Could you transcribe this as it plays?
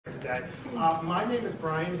today. My name is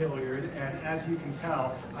Brian Hilliard, and as you can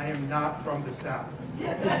tell, I am not from the South.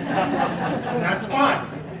 And that's fine,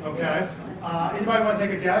 okay? Anybody want to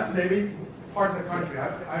take a guess? Maybe part of the country.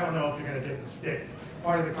 I don't know if you're going to get the state.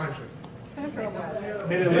 Part of the country.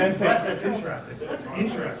 Mid-Atlantic. That's interesting. That's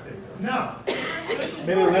interesting. No.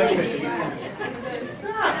 Mid-Atlantic.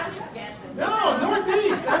 No,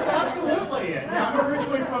 Northeast. That's absolutely it. Yeah, I'm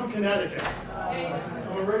originally from Connecticut.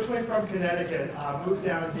 Moved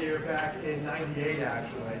down here back in '98,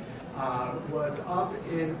 actually. Was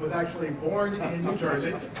actually born in New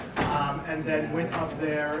Jersey, and then went up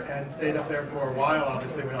there and stayed up there for a while.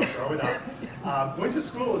 Obviously, when I was growing up, went to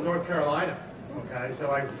school in North Carolina. Okay,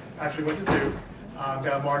 so I actually went to Duke,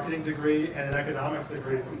 got a marketing degree and an economics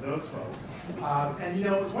degree from those folks. And you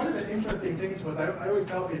know, one of the interesting things was I always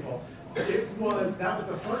tell people that was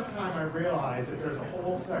the first time I realized that there's a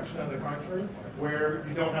whole section of the country where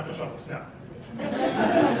you don't have to shovel snow.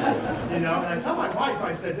 You know, and I tell my wife,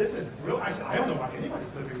 I said, this is real. I said, I don't know why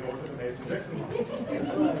anybody's living north of the Mason-Dixon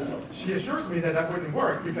line. She assures me that wouldn't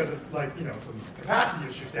work because of, like, you know, some capacity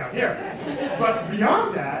issues down here. But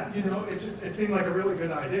beyond that, you know, it seemed like a really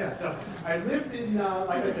good idea. So I lived in,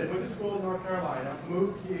 like I said, went to school in North Carolina,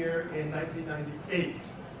 moved here in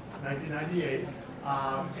 1998,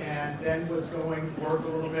 and then was worked a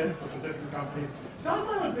little bit for some different companies. Started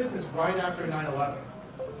my own business right after 9/11.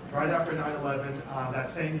 Right after 9/11,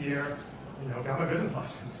 that same year, you know, got my business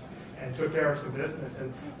license and took care of some business.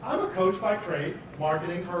 And I'm a coach by trade,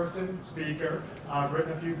 marketing person, speaker. I've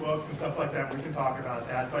written a few books and stuff like that. We can talk about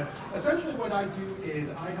that. But essentially what I do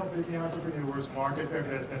is I help busy entrepreneurs market their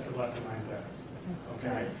business in less than 9 days.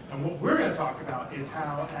 Okay? And what we're going to talk about is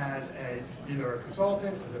how, as either a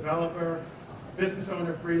consultant, a developer, a business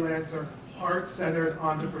owner, freelancer, heart-centered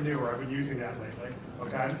entrepreneur, I've been using that lately,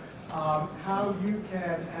 okay? How you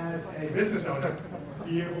can, as a business owner,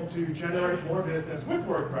 be able to generate more business with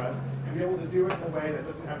WordPress and be able to do it in a way that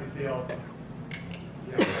doesn't have you feel,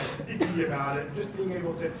 you know, icky about it. Just being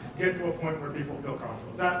able to get to a point where people feel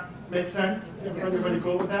comfortable. Does that make sense? Everybody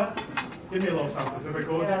cool with that? Give me a little something. Is everybody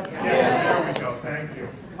cool with that? Yeah. There we go. Thank you.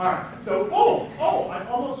 All right. So, I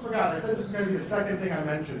almost forgot. I said this was going to be the second thing I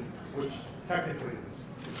mentioned, which technically is.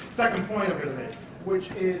 Second point I'm going to make, which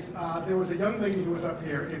is there was a young lady who was up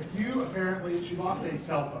here. She lost a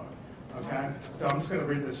cell phone, okay? So I'm just going to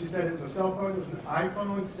read this. She said it was a cell phone. It was an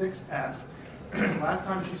iPhone 6S. Last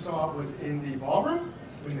time she saw it was in the ballroom,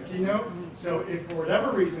 in the keynote. So if for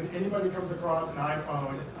whatever reason anybody comes across an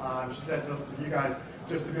iPhone, she said for you guys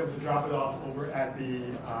just to be able to drop it off over at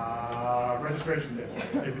the registration table,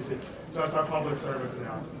 if you see. So that's our public service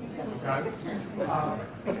announcement, okay?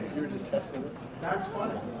 You were just testing it. That's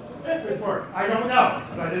funny. Good work. I don't know,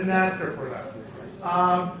 because I didn't ask her for that.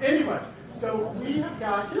 Anyway, so we have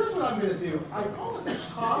got, here's what I'm going to do. I call it the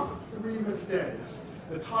top 3 mistakes.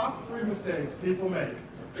 The top 3 mistakes people make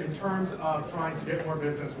in terms of trying to get more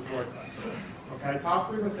business with WordPress. Okay, top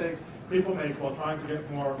 3 mistakes people make while trying to get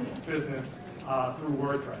more business through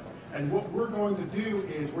WordPress. And what we're going to do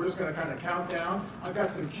is we're just going to kind of count down. I've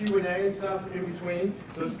got some Q&A and stuff in between,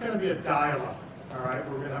 so this is going to be a dialogue. All right,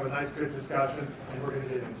 we're going to have a nice, good discussion, and we're going to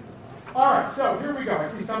get into it. All right, so here we go. I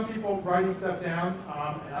see some people writing stuff down,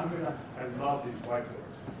 and I love these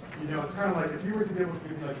whiteboards. You know, it's kind of like if you were to be able to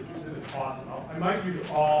give me like this is awesome. I might use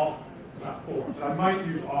all, not 4, but I might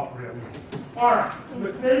use all 3 of them. All right,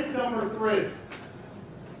 mistake number 3.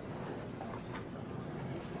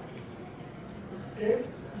 If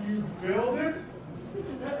you build it, we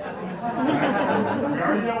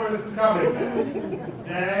already know where this is coming.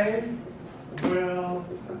 They will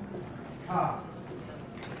come.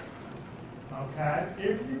 Okay?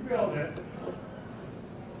 If you build it,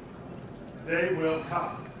 they will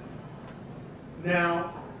come.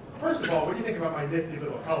 Now, first of all, what do you think about my nifty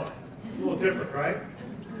little color? It's a little different, right?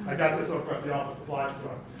 I got this over at the office supply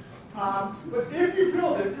store. But if you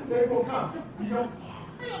build it, they will come. You know,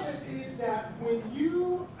 part of it is that when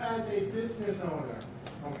you, as a business owner,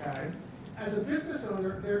 okay, as a business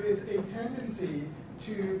owner, there is a tendency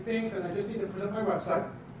to think that I just need to put up my website,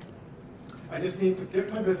 I just need to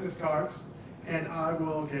get my business cards, and I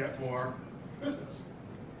will get more business.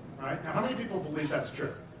 Right? Now, how many people believe that's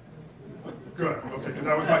true? Good, okay, because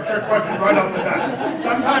that was my trick question right off the bat.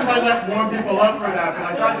 Sometimes I let warm people up for that, but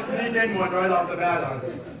I tried to sneak in one right off the bat on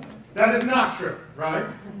it. That is not true, right?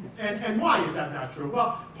 And why is that not true?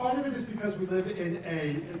 Well, part of it is because we live in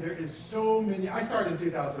there is so many, I started in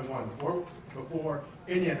 2001, before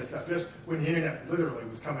any of this stuff, just when the internet literally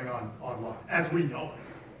was coming online, as we know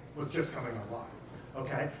it, was just coming online,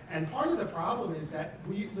 okay? And part of the problem is that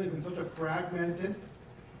we live in such a fragmented,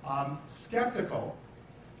 skeptical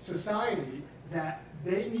society that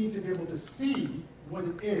they need to be able to see what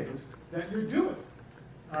it is that you're doing.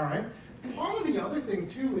 All right? Part of the other thing,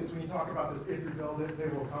 too, is when you talk about this, if you build it, they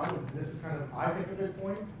will come, and this is kind of, I think, a big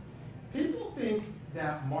point. People think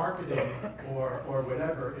that marketing or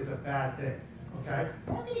whatever is a bad thing, okay?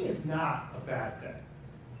 Marketing is not a bad thing.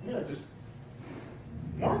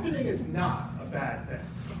 Marketing is not a bad thing,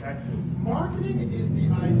 okay? Marketing is the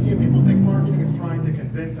idea. People think marketing is trying to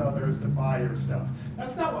convince others to buy your stuff.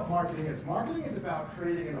 That's not what marketing is. Marketing is about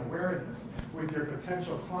creating an awareness with your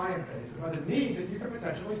potential client base about a need that you could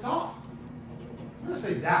potentially solve. I'm going to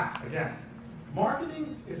say that again.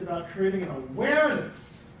 Marketing is about creating an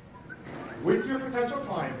awareness with your potential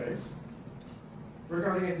client base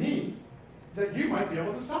regarding a need that you might be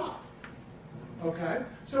able to solve. Okay?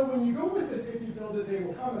 So when you go with this, if you build it, they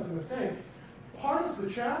will come as a mistake, part of the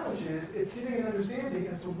challenge is it's getting an understanding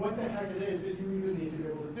as to what the heck it is that you even need to be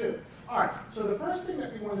able to do. All right, so the first thing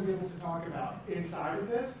that we want to be able to talk about inside of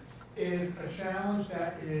this is a challenge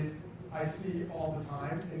that is, I see all the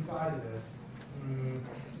time inside of this.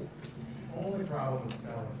 The only problem is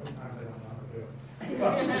spelling. Sometimes I don't know how to do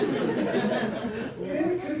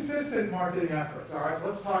it. Inconsistent marketing efforts. All right, so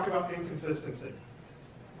let's talk about inconsistency.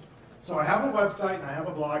 So I have a website and I have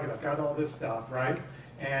a blog and I've got all this stuff, right?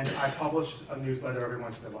 And I publish a newsletter every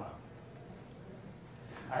once in a while.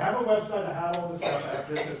 I have a website, I have all this stuff, I have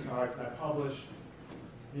business cards, and I publish,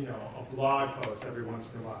 a blog post every once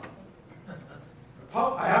in a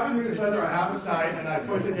while. I have a newsletter, I have a site, and I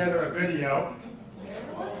put together a video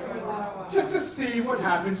just to see what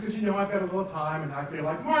happens, because I've got a little time and I feel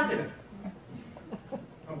like marketing.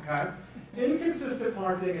 Okay? Inconsistent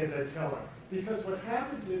marketing is a killer. Because what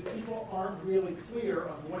happens is people aren't really clear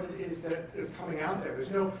of what it is that is coming out there.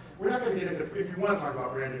 We're not going to get into, if you want to talk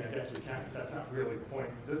about branding, I guess we can, but that's not really the point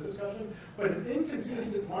of this discussion. But an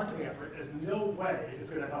inconsistent marketing effort is no way is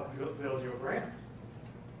going to help you build your brand.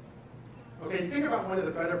 Okay, think about one of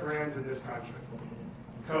the better brands in this country.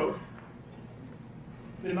 Coke,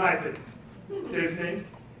 in my opinion. Disney.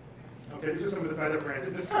 Okay, these are some of the better brands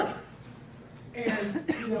in this country. And,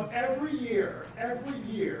 every year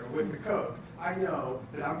with the Coke, I know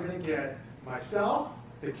that I'm going to get myself,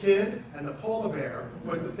 the kid, and the polar bear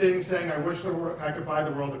with the thing saying, I wish I could buy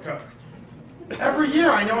the world a Coke. Every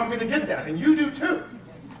year I know I'm going to get that, and you do too.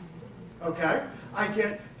 Okay? I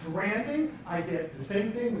get branding. I get the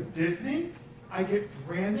same thing with Disney. I get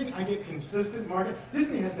branding. I get consistent market.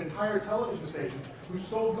 Disney has an entire television station whose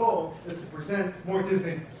sole goal is to present more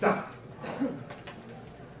Disney stuff.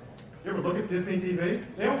 You ever look at Disney TV?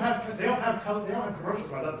 They don't have commercials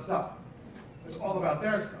about other stuff. It's all about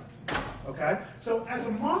their stuff. Okay? So as a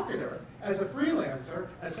marketer, as a freelancer,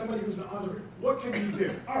 as somebody who's an entrepreneur, what can you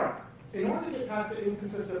do? All right. In order to get past the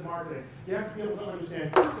inconsistent marketing, you have to be able to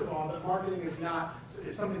understand, first of all, that marketing is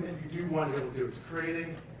something that you do want to be able to do. It's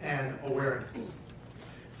creating an awareness.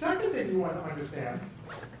 Second thing you want to understand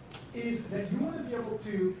is that you want to be able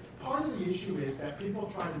to, part of the issue is that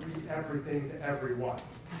people try to be everything to everyone.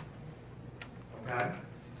 Okay?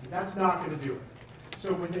 That's not going to do it.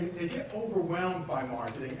 So when they get overwhelmed by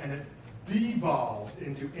marketing and it devolves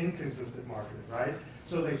into inconsistent marketing, right?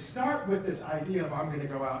 So they start with this idea of I'm going to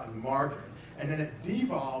go out and market, and then it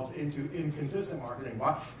devolves into inconsistent marketing.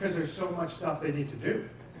 Why? Because there's so much stuff they need to do.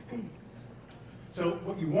 So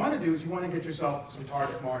what you want to do is you want to get yourself some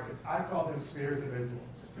target markets. I call them spheres of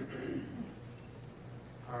influence.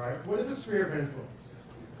 All right? What is a sphere of influence?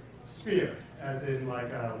 Sphere, as in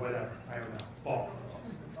like whatever, I don't know, ball.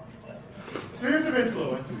 Spheres of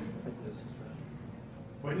influence.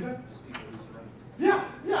 What is it? Yeah,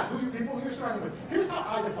 people who you're surrounded with. Here's how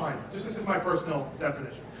I define it. This is my personal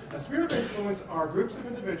definition. A sphere of influence are groups of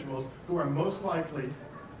individuals who are most likely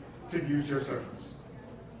to use your service.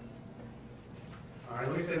 All right,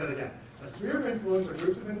 let me say that again. A sphere of influence are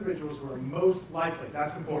groups of individuals who are most likely,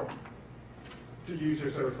 that's important, to use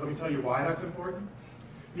your service. Let me tell you why that's important.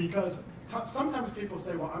 Because sometimes people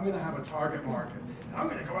say, well, I'm going to have a target market. And I'm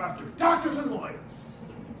going to go after doctors and lawyers.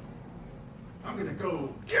 I'm going to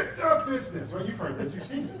go get their business. Well, you've heard this, you've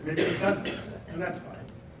seen this, maybe you've done this, and that's fine.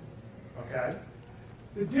 Okay?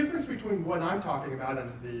 The difference between what I'm talking about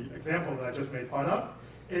and the example that I just made fun of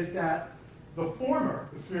is that the former,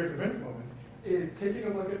 the spheres of influence, is taking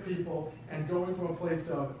a look at people and going from a place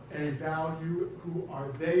of a value who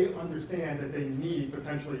they understand that they need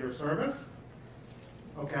potentially your service.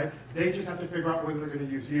 Okay? They just have to figure out whether they're going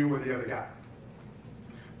to use you or the other guy.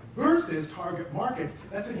 Versus target markets,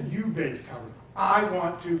 that's a you-based company. I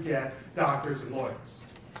want to get doctors and lawyers.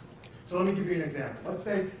 So let me give you an example. Let's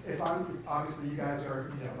say if obviously you guys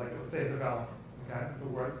are, let's say a developer, okay, the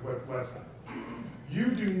website. You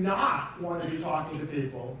do not want to be talking to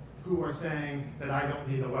people who are saying that I don't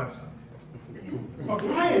need a website.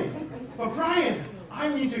 But Brian, I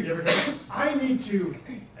need to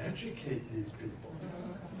educate these people.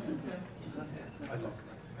 I love it.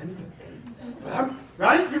 I need to.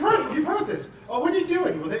 Right? You've heard this. Oh, what are you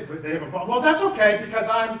doing? Well, they have a problem. Well, that's okay because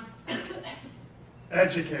I'm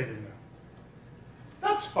educating them.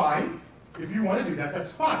 That's fine. If you want to do that,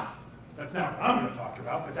 that's fine. That's not what I'm going to talk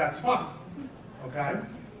about, but that's fine. Okay?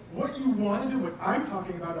 What you want to do, what I'm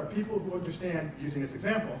talking about, are people who understand, using this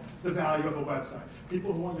example, the value of a website.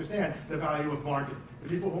 People who understand the value of marketing. The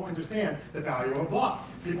people who understand the value of a blog.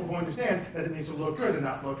 People who understand that it needs to look good and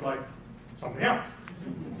not look like something else.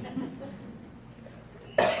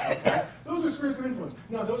 Okay? Those are spheres of influence.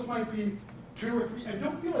 Now, those might be 2 or 3. And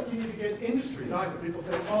don't feel like you need to get industries either. People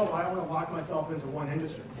say, oh, I want to lock myself into one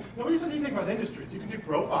industry. Nobody said anything about industries. You can do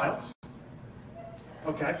profiles.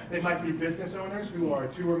 Okay, they might be business owners who are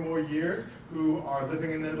 2 or more years who are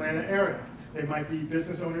living in the Atlanta area. They might be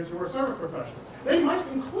business owners who are service professionals. They might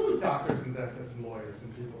include doctors and dentists and lawyers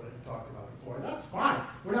and people that you talked about before. That's fine.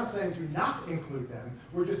 We're not saying to not include them.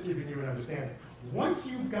 We're just giving you an understanding. Once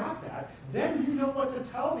you've got that, then you know what to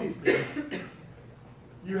tell these people.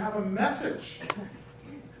 You have a message.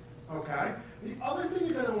 Okay? The other thing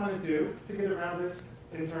you're going to want to do to get around this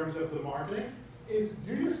in terms of the marketing is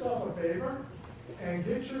do yourself a favor and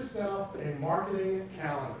get yourself a marketing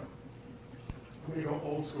calendar. I'm going to go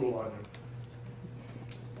old school on you.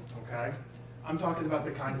 Okay? I'm talking about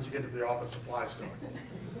the kind that you get at the office supply store.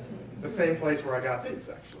 The same place where I got these,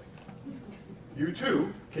 actually. You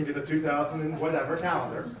too can get a 2000 and whatever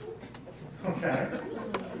calendar. Okay?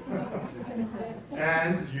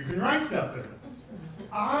 And you can write stuff in it.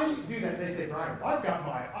 I do that. They say, Brian, I've got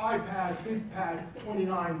my iPad, ThinkPad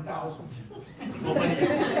 29,000.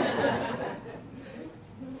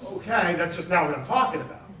 Okay, that's just not what I'm talking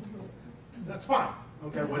about. That's fine.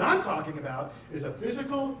 Okay, what I'm talking about is a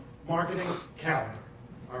physical marketing calendar.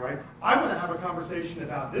 All right? I want to have a conversation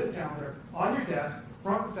about this calendar on your desk,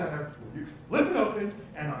 front and center. You can flip it open,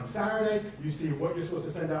 and on Saturday, you see what you're supposed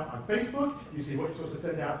to send out on Facebook. You see what you're supposed to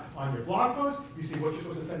send out on your blog post. You see what you're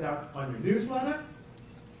supposed to send out on your newsletter.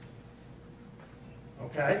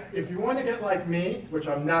 Okay? If you want to get like me, which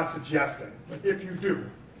I'm not suggesting, but if you do,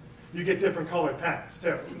 you get different colored pens,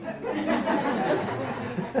 too.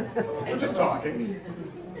 We're just talking.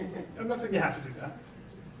 I'm not saying you have to do that.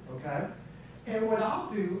 Okay? And what I'll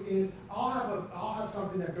do is I'll have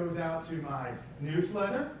something that goes out to my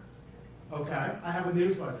newsletter. Okay? I have a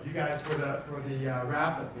newsletter. You guys, for the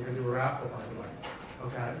raffle, we're going to do a raffle, by the way.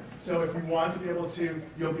 Okay? So if you want to be able to,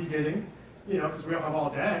 you'll be getting, because we don't have all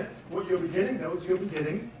day, what you'll be getting, you'll be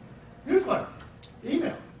getting newsletter,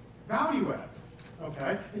 email, value adds.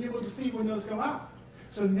 Okay? And you'll be able to see when those go out.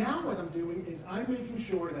 So now what I'm doing is I'm making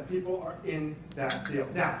sure that people are in that deal.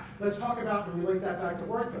 Now, let's talk about, relate that back to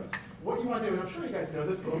WordPress. What you want to do, and I'm sure you guys know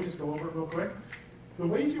this, but let me just go over it real quick. The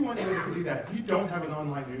ways you want to be able to do that, if you don't have an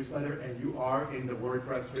online newsletter and you are in the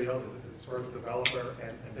WordPress field as far as a developer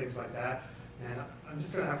and things like that, and I'm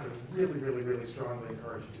just going to have to really, really, really strongly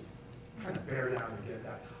encourage you, just kind of bear down and get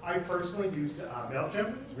that. I personally use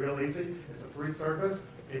MailChimp. It's real easy. It's a free service.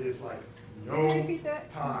 It is like no Repeat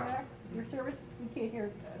that. time. Your service? We can't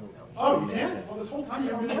hear. Oh, you can? Well, this whole time you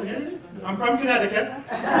haven't been able to hear me? I'm from Connecticut.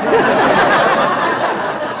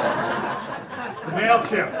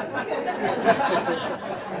 MailChimp.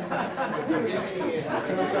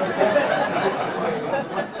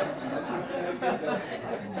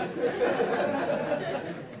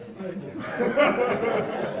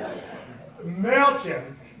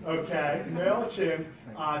 MailChimp, okay,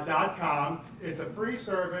 MailChimp.com. It's a free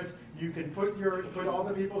service. You can put all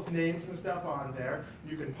the people's names and stuff on there.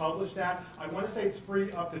 You can publish that. I want to say it's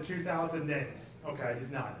free up to 2,000 names. Okay, he's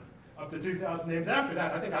not. Up to 2,000 names. After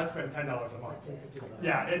that, I think I spend $10 a month.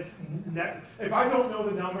 Yeah, if I don't know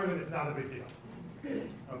the number, then it's not a big deal.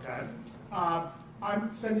 Okay. I'm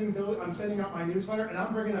sending out my newsletter, and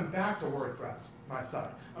I'm bringing them back to WordPress, my site.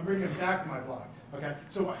 I'm bringing them back to my blog. Okay.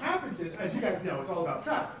 So what happens is, as you guys know, it's all about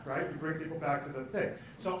traffic, right? You bring people back to the thing.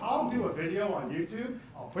 So I'll do a video on YouTube.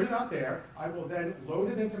 I'll put it out there. I will then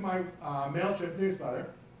load it into my MailChimp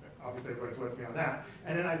newsletter. Obviously, everybody's with me on that.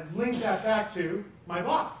 And then I link that back to my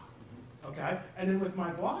blog. Okay? And then with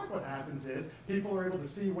my blog, what happens is people are able to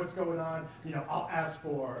see what's going on. I'll ask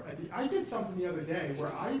for, I did something the other day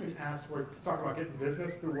where I even asked for, talk about getting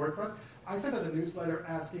business through WordPress. I sent out a newsletter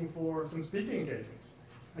asking for some speaking engagements.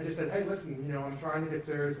 I just said, hey, listen, I'm trying to get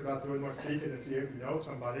serious about doing more speaking and see if you know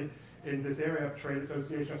somebody in this area of trade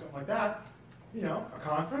association or something like that. A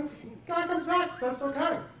conference. Guy comes back, says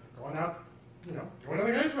okay. Going out, doing an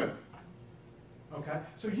engagement. Okay,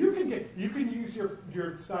 so you can use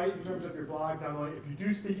your site in terms of your blog. Not only if you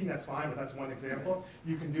do speaking, that's fine, but that's one example.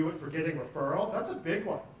 You can do it for getting referrals. That's a big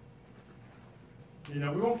one. We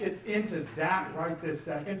won't get into that right this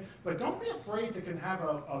second, but don't be afraid to have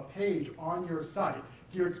a page on your site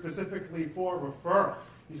geared specifically for referrals.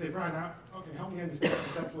 You say, Brian, okay, help me understand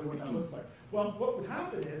conceptually what that looks like. Well, what would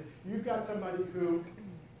happen is you've got somebody who,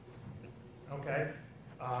 okay,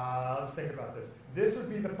 let's think about this. This would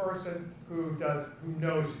be the person who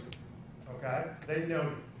knows you, okay? They know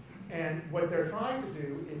you. And what they're trying to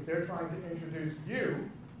do is they're trying to introduce you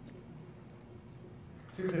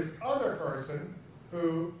to this other person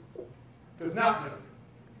who does not know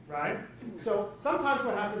you, right? So sometimes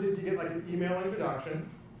what happens is you get like an email introduction,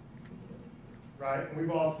 right? And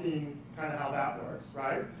we've all seen kind of how that works,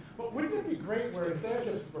 right? But wouldn't it be great where instead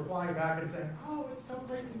of just replying back and saying, oh, it's so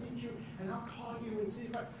great to meet you, and I'll call you and see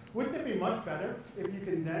if I... Wouldn't it be much better if you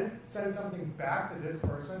can then send something back to this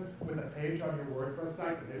person with a page on your WordPress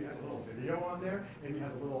site that maybe has a little video on there, maybe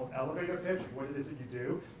has a little elevator pitch of what it is that you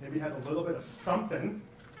do, maybe has a little bit of something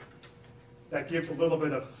that gives a little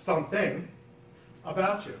bit of something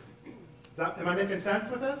about you. Am I making sense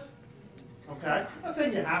with this? Okay? I'm not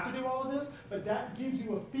saying you have to do all of this, but that gives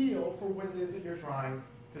you a feel for what it is that you're trying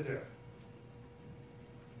to do.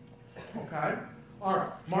 Okay? All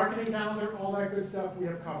right. Marketing calendar, all that good stuff, we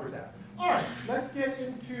have covered that. All right. Let's get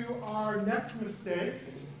into our next mistake,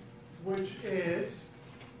 which is,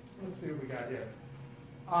 let's see what we got here.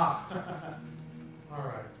 All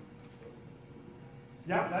right.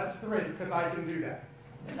 Yep, that's 3, because I can do that.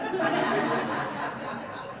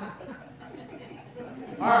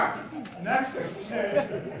 All right, next mistake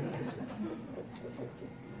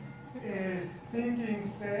is thinking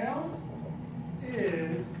sales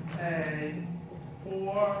is a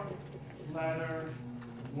 4-letter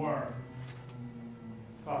word.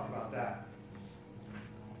 Let's talk about that.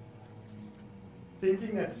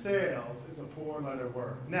 Thinking that sales is a 4-letter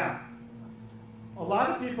word. Now, a lot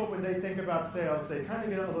of people, when they think about sales, they kind of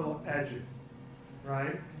get a little edgy,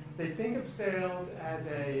 right? They think of sales as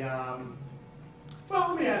a, well,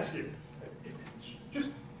 let me ask you.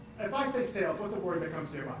 If I say sales, what's a word that comes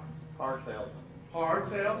to your mind? Hard salesman. Hard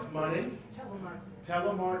sales, money. Telemarketing.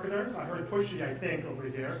 Telemarketers. I heard pushy, I think, over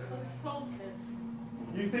here. Consultant.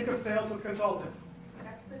 You think of sales with consultant.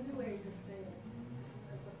 That's the new age of sales.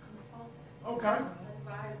 As a consultant. Okay.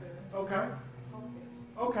 Advisor. Okay.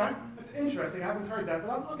 Okay, that's interesting. I haven't heard that,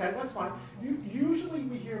 but okay, that's fine. Usually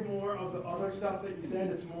we hear more of the other stuff that you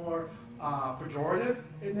said. It's more pejorative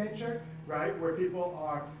in nature, right? Where people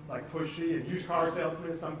are like pushy, and used car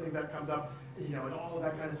salesman is something that comes up, and all of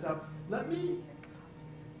that kind of stuff. Let me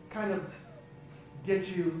kind of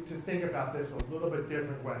get you to think about this a little bit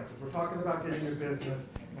different way, because we're talking about getting your business,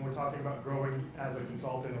 and we're talking about growing as a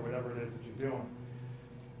consultant or whatever it is that you're doing.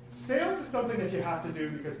 Sales is something that you have to do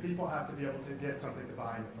because people have to be able to get something to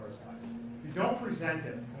buy in the first place. If you don't present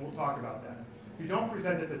it, and we'll talk about that, if you don't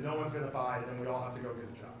present it, then no one's going to buy it, and we all have to go get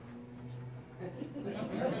a job.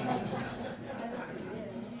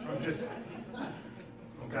 I'm just,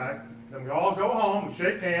 okay? Then we all go home, we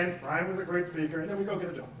shake hands, Brian was a great speaker, and then we go get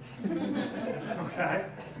a job. Okay?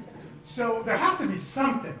 So there has to be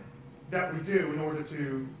something that we do in order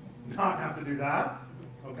to not have to do that,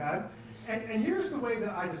 okay? And here's the way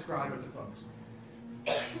that I describe it to folks.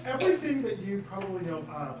 Everything that you probably know,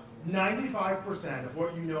 95% of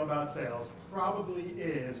what you know about sales probably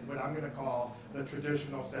is what I'm going to call the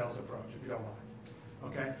traditional sales approach, if you don't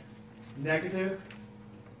mind. Okay? Negative,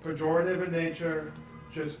 pejorative in nature,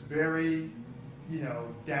 just very,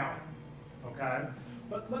 down. Okay?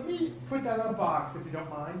 But let me put that on a box, if you don't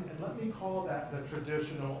mind, and let me call that the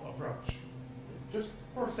traditional approach. Just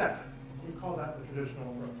for a second, let me call that the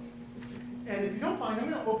traditional approach. And if you don't mind, I'm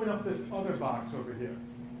going to open up this other box over here.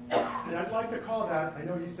 And I'd like to call that, I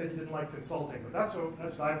know you said you didn't like consulting, but that's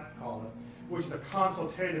what I call it, which is a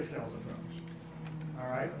consultative sales approach. All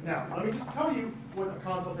right? Now, let me just tell you what a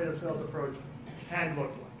consultative sales approach can look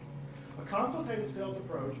like. A consultative sales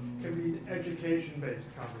approach can be an education-based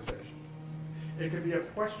conversation. It can be a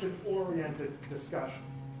question-oriented discussion.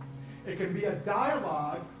 It can be a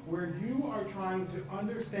dialogue where you are trying to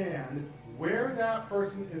understand where that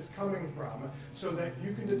person is coming from so that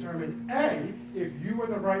you can determine A, if you are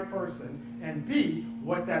the right person, and B,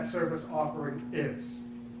 what that service offering is.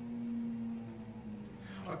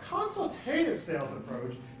 A consultative sales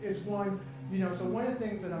approach is one, so one of the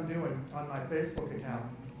things that I'm doing on my Facebook account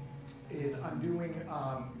is I'm doing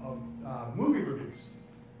movie reviews.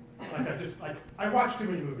 I watch too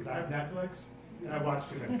many movies. I have Netflix, and I watch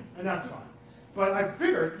too many, and that's fine. But I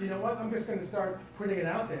figured, you know what, I'm just going to start putting it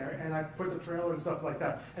out there, and I put the trailer and stuff like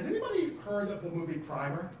that. Has anybody heard of the movie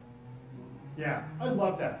Primer? Yeah, I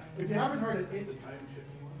love that. If you haven't heard it,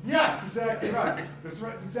 yeah, it's exactly right. That's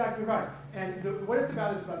right. It's exactly right. And what it's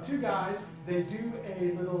about two guys. They do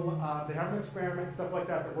a little, they have an experiment, stuff like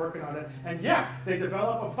that. They're working on it. And yeah, they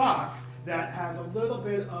develop a box that has a little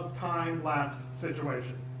bit of time-lapse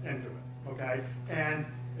situation into it, okay? And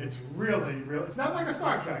it's really, it's not like a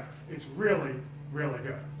Star Trek. It's really, really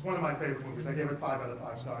good. It's one of my favorite movies. I gave it 5 out of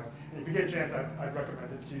 5 stars. And if you get a chance, I'd recommend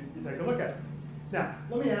that you take a look at it. Now,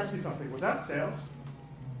 let me ask you something. Was that sales?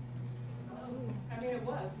 I mean, it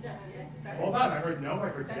was, yes. Hold on, I heard no, I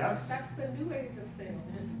heard yes. That's the new age of sales.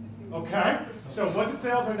 Okay, so was it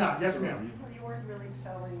sales or not? Yes, ma'am. Well, you weren't really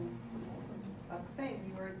selling a thing.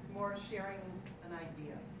 You were more sharing an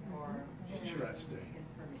idea or sharing Interesting.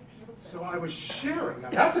 information. So I was sharing.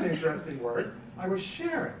 Now that's an interesting word. I was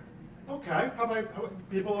sharing. Okay,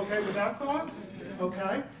 people okay with that thought?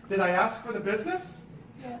 Okay. Did I ask for the business?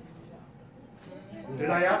 Yeah. Did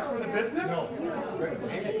I ask for the business? No.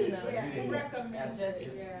 Recommended,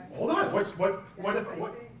 yeah. Hold on. What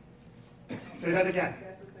say that again.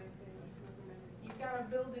 You gotta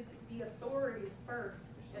build it, the authority first,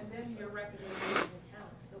 and then your recommendation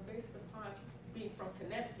counts. So based upon being from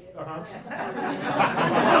Connecticut,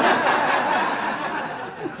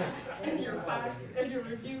 and your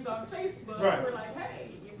reviews on Facebook, Right. we're like,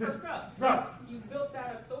 hey, you perked up. So right. you built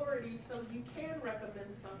that authority so you can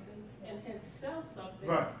recommend something and hence sell something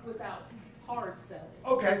Right. without hard selling.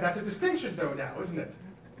 Okay, that's a distinction though now, isn't it?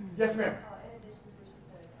 Yes, ma'am. In addition to what you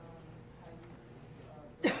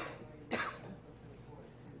said, how you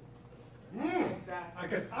Exactly. I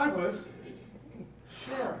guess I was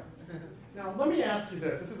sharing. Now, let me ask you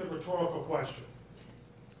this. This is a rhetorical question.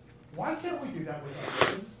 Why can't we do that with our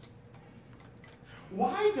business?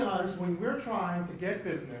 Why does, when we're trying to get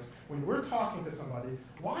business, when we're talking to somebody,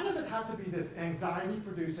 why does it have to be this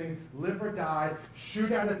anxiety-producing, live or die,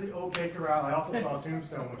 shootout at the OK Corral? I also saw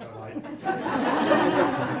Tombstone, which I like.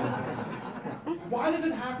 Why does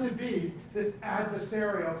it have to be this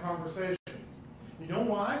adversarial conversation? You know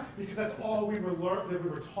why? Because that's all we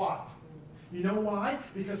were taught. You know why?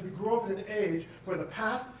 Because we grew up in an age for the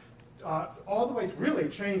past, all the ways really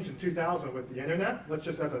changed in 2000 with the internet. Let's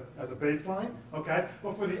just as a baseline, okay?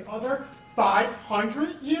 But for the other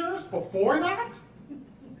 500 years before that,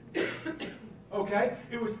 okay,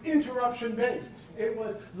 it was interruption based. It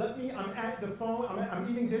was I'm at the phone, I'm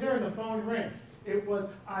eating dinner and the phone rings. It was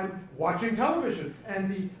I'm watching television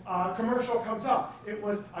and the commercial comes up. It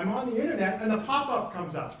was I'm on the internet and the pop-up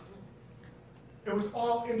comes up. It was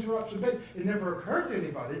all interruption based. It never occurred to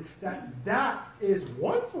anybody that that is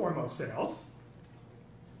one form of sales,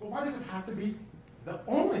 but why does it have to be the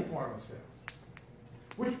only form of sales?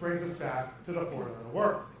 Which brings us back to the formula of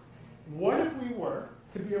work. What if we were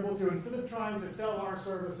to be able to, instead of trying to sell our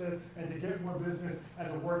services and to get more business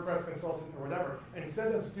as a WordPress consultant or whatever,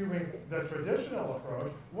 instead of doing the traditional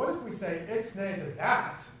approach, what if we say ixnay to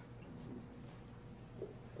that,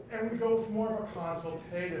 and we go for more of a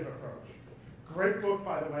consultative approach? Great book,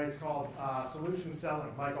 by the way. It's called Solution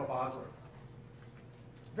Selling, Michael Bosler.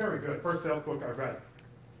 Very good. First sales book I've read.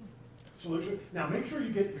 Solution. Now, make sure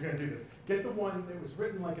you get, if you're going to do this, get the one that was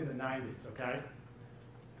written like in the 90s, okay?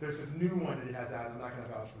 There's this new one that he has out, and I'm not going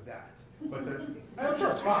to vouch for that. But I'm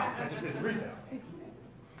sure it's fine. I just didn't read that.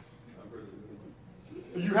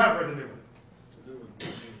 You have read the new one.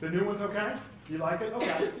 The new one's okay? You like it?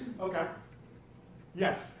 Okay. Okay.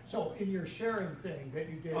 Yes. So in your sharing thing that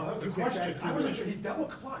you did, Oh, that was a you did question. that I to- wasn't sure. He double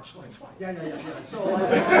clutched like twice. Yeah. So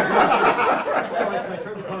I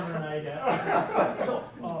turned the corner and so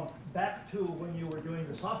back to when you were doing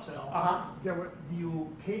the soft sell, you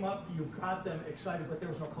came up, you got them excited, but there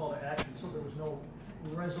was no call to action, so there was no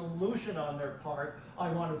resolution on their part. I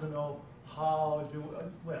wanted to know how do,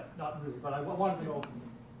 well, not really, but I wanted to know,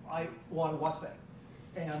 I want to watch that,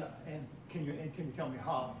 and can you tell me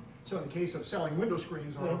how? So in the case of selling window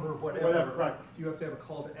screens or whatever, right. you have to have a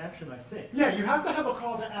call to action, I think. Yeah, you have to have a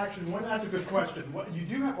call to action. That's a good question. What you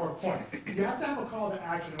do have, or point, you have to have a call to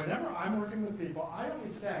action. Whenever I'm working with people, I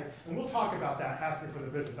always say, and we'll talk about that, asking for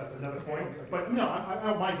the business. That's another point. But no, I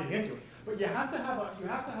don't mind getting into it. But you have to have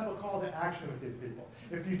a call to action with these people.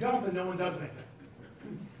 If you don't, then no one does anything.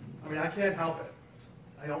 I mean, I can't help it.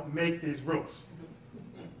 I don't make these rules.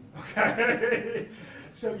 Okay.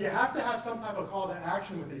 So you have to have some type of call to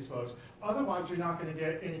action with these folks. Otherwise, you're not going to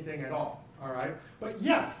get anything at all. All right. But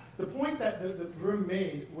yes, the point that the room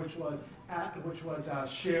made, which was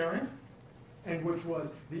sharing, and which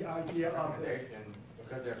was the idea of the.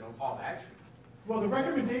 Because there's no call to action. Well, the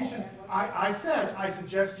recommendation, I said, I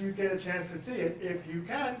suggest you get a chance to see it if you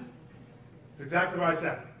can. It's exactly what I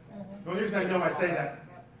said. The only reason I know I say that,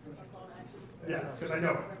 yeah, because I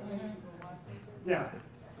know it. Yeah.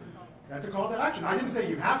 That's a call to action. I didn't say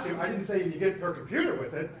you have to. I didn't say you get per computer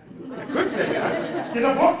with it. I could say that. Get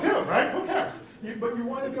a book too, right? Who cares? But you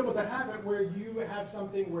want to be able to have it where you have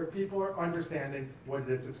something where people are understanding what it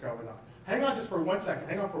is that's going on. Hang on just for 1 second.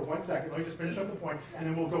 Hang on for 1 second. Let me just finish up the point, and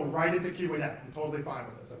then we'll go right into Q&A. I'm totally fine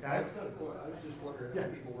with this, okay? That's not a point. I was just wondering how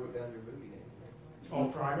many people wrote down your movie name. Oh,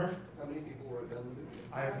 primer? How many people wrote down the movie name?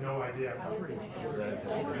 I have no idea.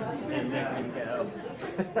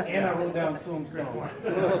 And I wrote down Tombstone.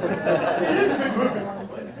 It is a good movie.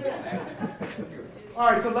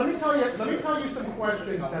 All right, so let me tell you some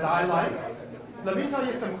questions that I like. Let me tell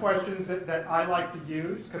you some questions that I like to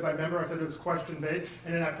use, because I remember I said it was question-based,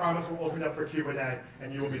 and then I promise we'll open it up for Q&A,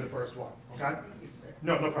 and you will be the first one, okay?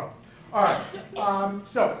 No problem. All right,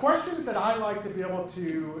 so questions that I like to be able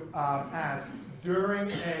to ask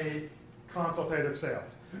during a consultative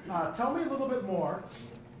sales. Tell me a little bit more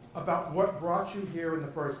about what brought you here in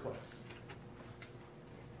the first place.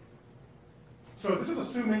 So this is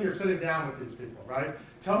assuming you're sitting down with these people, right?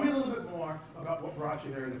 Tell me a little bit more about what brought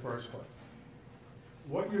you here in the first place.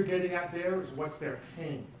 What you're getting at there is what's their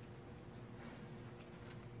pain.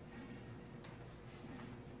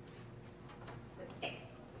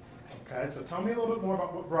 Okay, so tell me a little bit more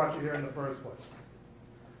about what brought you here in the first place.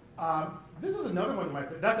 This is another one of my,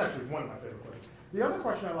 that's actually one of my favorite questions. The other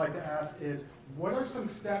question I like to ask is, what are some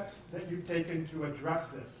steps that you've taken to address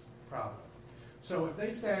this problem? So if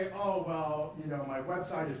they say, oh, well, my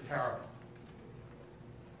website is terrible.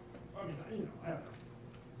 I mean, I don't know.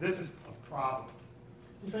 This is a problem.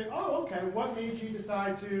 You say, oh, okay, what made you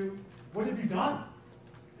decide to, what have you done?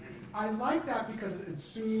 I like that because it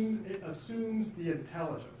assumes the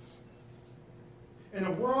intelligence. In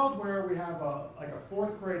a world where we have like a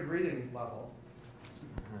 4th grade reading level,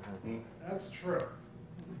 that's true.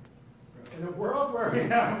 In a world where we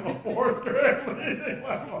have a 4th grade reading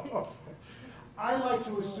level, I like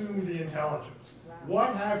to assume the intelligence.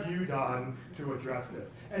 What have you done to address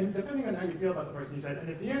this? And depending on how you feel about the person, you said, and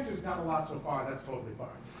if the answer is not a lot so far, that's totally fine.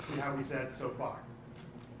 See how we said so far.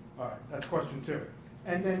 All right, that's question 2.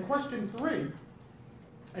 And then question 3,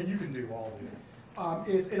 and you can do all these,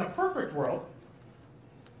 is in a perfect world,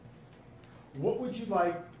 what would you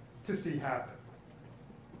like to see happen?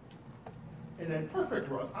 In a perfect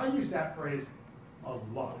world, I use that phrase a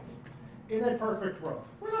lot. In a perfect world.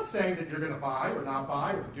 We're not saying that you're going to buy or not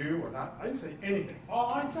buy or do or not. I didn't say anything.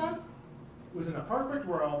 All I said was in a perfect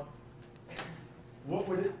world, what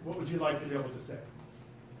would you like to be able to say?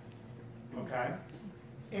 Okay?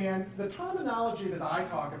 And the terminology that I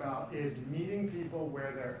talk about is meeting people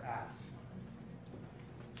where they're at.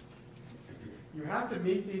 You have to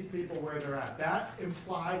meet these people where they're at. That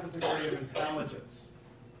implies a degree of intelligence.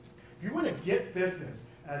 If you want to get business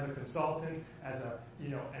as a consultant, as a,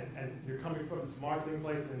 and you're coming from this marketing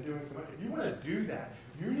place and doing some, if you want to do that,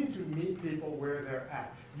 you need to meet people where they're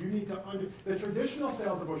at. You need to the traditional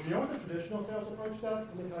sales approach, you know what the traditional sales approach does?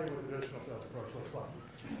 Let me tell you what the traditional sales approach looks like.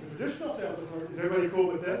 The traditional sales approach, is everybody cool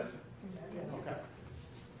with this? Okay.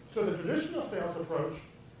 So the traditional sales approach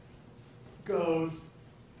goes,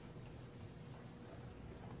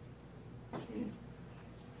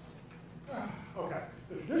 okay,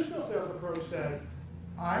 the traditional sales approach says,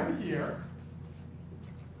 I'm here,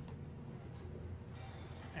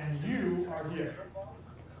 and you are here.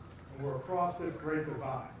 And we're across this great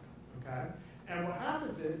divide, okay? And what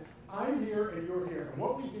happens is, I'm here and you're here. And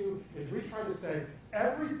what we do is we try to say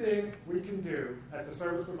everything we can do as a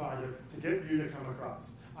service provider to get you to come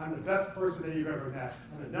across. I'm the best person that you've ever met.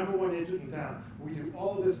 I'm the #1 agent in town. We do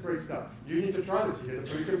all of this great stuff. You need to try this. You get a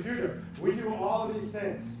free computer. We do all of these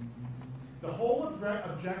things. The whole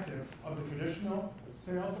objective of the traditional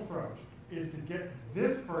sales approach is to get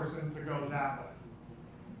this person to go that way.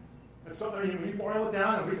 And so, I mean, we boil it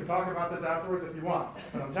down, and we can talk about this afterwards if you want,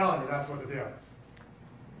 but I'm telling you, that's what the deal is.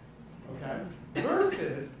 Okay?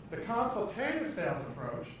 Versus the consultative sales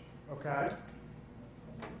approach, okay?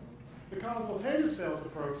 The consultative sales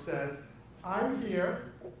approach says, I'm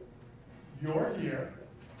here, you're here,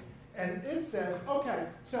 and it says, okay,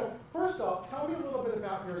 so first off, tell me a little bit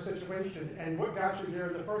about your situation and what got you here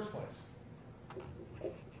in the first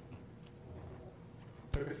place.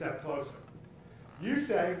 Took a step closer. You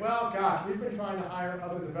say, well, gosh, we've been trying to hire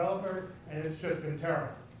other developers, and it's just been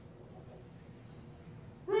terrible.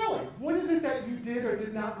 Really? What is it that you did or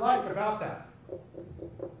did not like about that?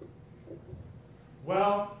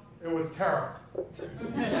 Well, it was terrible.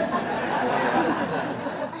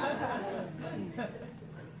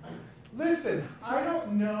 Listen, I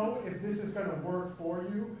don't know if this is going to work for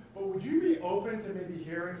you, but would you be open to maybe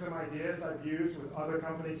hearing some ideas I've used with other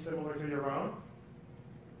companies similar to your own?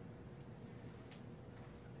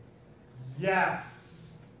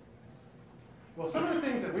 Yes. Well, some of the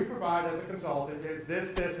things that we provide as a consultant is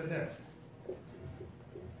this, this, and this.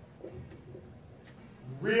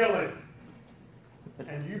 Really?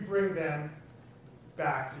 And you bring them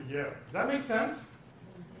back to you. Does that make sense?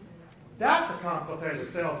 That's a consultative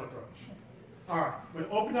sales approach. All right, we'll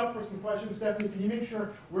open up for some questions. Stephanie, can you make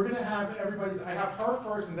sure we're going to have everybody's, I have her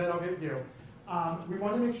first and then I'll get you. We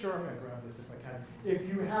want to make sure, I'm going to grab this if I can. If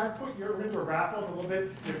you have put your, we're going to do a raffle a little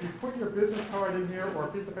bit. If you put your business card in here or a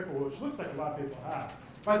piece of paper, which looks like a lot of people have.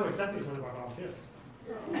 By the way, Stephanie's one of our volunteers.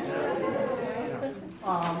 Yeah.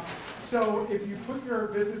 So if you put your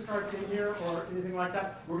business card in here or anything like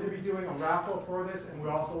that, we're going to be doing a raffle for this, and we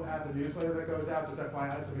also have the newsletter that goes out, just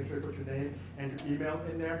FYI, so make sure you put your name and your email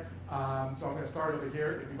in there. So I'm going to start over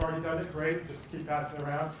here. If you've already done it, great. Just keep passing it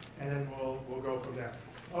around, and then we'll go from there.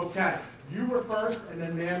 Okay, you were first, and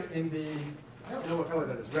then ma'am in the, I don't know what color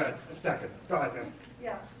that is, red, a second. Go ahead, ma'am.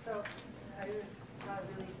 Yeah, so I was not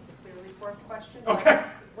really clearly for a question. Okay.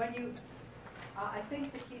 When you, I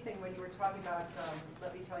think the key thing when you were talking about,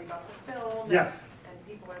 let me tell you about the film. Yes. And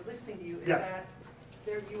people are listening to you, is Yes.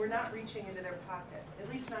 that you were not reaching into their pocket, at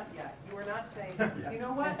least not yet. You were not saying, Yeah. you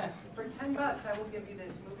know what, for $10 I will give you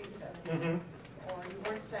this movie tip. Mm-hmm. Or you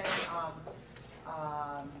weren't saying,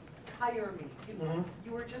 hire me.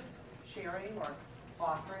 You were just sharing or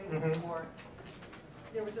offering, or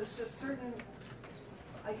there was just certain,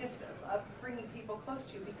 I guess, of bringing people close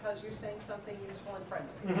to you because you're saying something useful and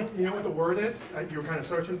friendly. You know what the word is? You were kind of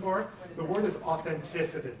searching for it. The word is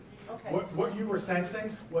authenticity. Okay. What you were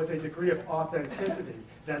sensing was a degree of authenticity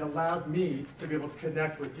that allowed me to be able to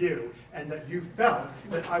connect with you, and that you felt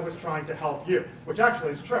that I was trying to help you, which actually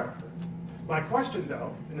is true. My question,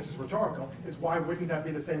 though, and this is rhetorical, is why wouldn't that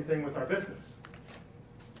be the same thing with our business?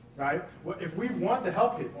 Right? Well, if we want to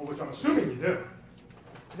help people, which I'm assuming you do,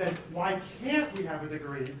 then why can't we have a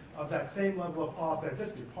degree of that same level of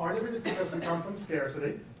authenticity? Part of it is because we come from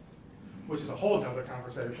scarcity, which is a whole other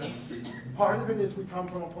conversation. Part of it is we come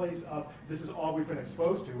from a place of this is all we've been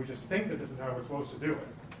exposed to. We just think that this is how we're supposed to do it.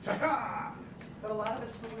 But a lot of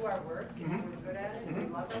us who do our work, and we're good at it, and we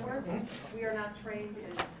love our work, we are not trained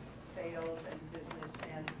in sales and business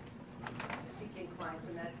and seeking clients,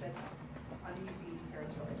 and that's uneasy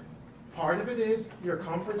territory. Part of it is your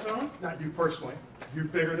comfort zone, not you personally, you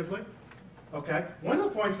figuratively. Okay? One of the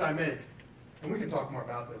points I make, and we can talk more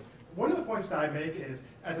about this, one of the points that I make is,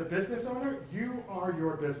 as a business owner, you are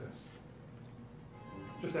your business.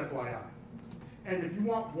 Just FYI. And if you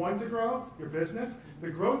want one to grow, your business, the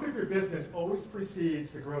growth of your business always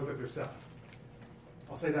precedes the growth of yourself.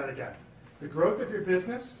 I'll say that again. The growth of your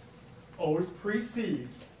business always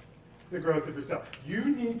precedes the growth of yourself. You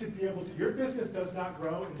need to be able to, your business does not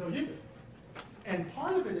grow until you do. And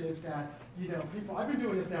part of it is that, you know, people, I've been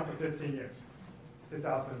doing this now for 15 years,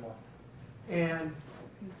 2001. And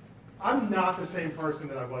I'm not the same person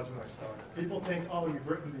that I was when I started. People think, oh, you've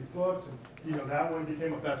written these books, and, you know, that one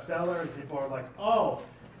became a bestseller, and people are like, oh,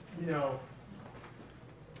 you know,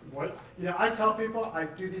 what? You know, I tell people, I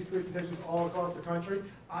do these presentations all across the country.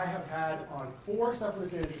 I have had on 4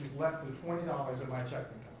 separate occasions less than $20 in my checking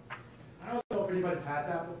account. I don't know if anybody's had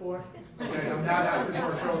that before. Okay, I'm not asking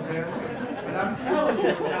for a show of hands, but I'm telling you,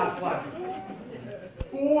 it's not pleasant.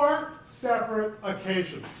 4 separate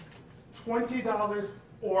occasions, $20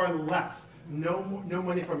 or less. No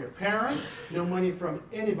money from your parents, no money from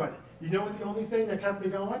anybody. You know what the only thing that kept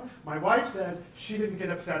me going? My wife says she didn't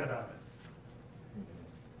get upset about it.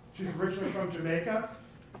 She's originally from Jamaica,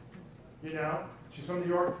 you know. She's from New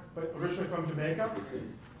York, but originally from Jamaica.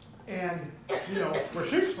 And, you know, where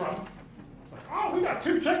she's from, it's like, oh, we got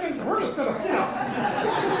 2 chickens, and we're just gonna, you know,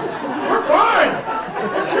 we're fine.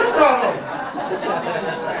 What's your problem?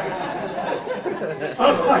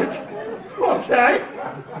 I'm like, okay.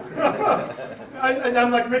 And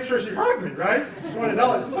I'm like, make sure she heard me, right? It's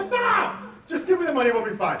 $20. She's like, no, just give me the money, we'll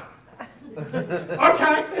be fine.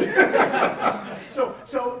 Okay. So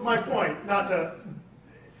my point, not to,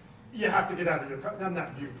 you have to get out of your, I'm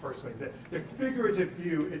not you personally, the figurative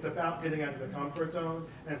view, it's about getting out of the comfort zone,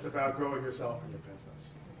 and it's about growing yourself and your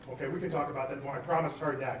business. Okay, we can talk about that more. I promised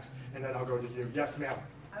her next, and then I'll go to you. Yes, ma'am.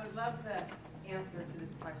 I would love the answer to this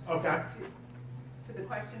question. Okay. To the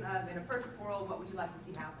question of, in a perfect world, what would you like to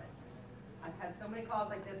see happen? I've had so many calls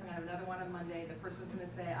like this, and I have another one on Monday. The person's going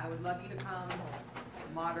to say, I would love you to come,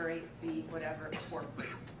 moderate, speak, whatever, for free.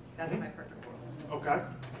 That's my perfect world. Okay.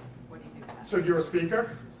 What do you do with that? So you're a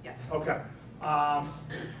speaker? Yes. Okay.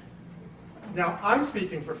 Now, I'm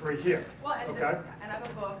speaking for free here, Well, and, okay? and I have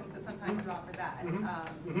a book, and so sometimes you offer that.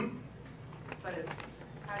 But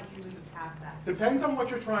how do you move past that? Depends on what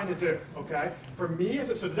you're trying to do, okay? For me,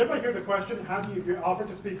 so did everybody hear the question? How do you, if you're offered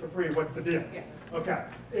to speak for free, what's the deal? Yeah. Okay,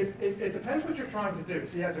 it depends what you're trying to do.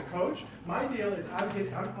 See, as a coach, my deal is I'm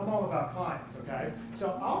all about clients, okay?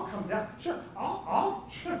 So I'll come down, sure,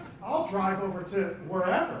 I'll drive over to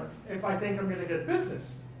wherever if I think I'm gonna get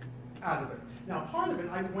business out of it. Now, part of it,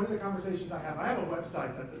 one of the conversations I have a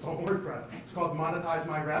website that's on WordPress. It's called Monetize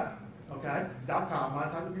My Rep. Okay, .com.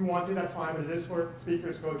 Monetize if you want to, that's fine, but it is for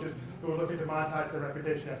speakers, coaches who are looking to monetize their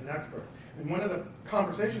reputation as an expert. And one of the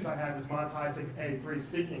conversations I have is monetizing a free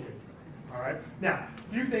speaking engagement. All right. Now,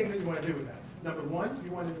 a few things that you want to do with that. Number one,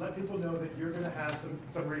 you want to let people know that you're going to have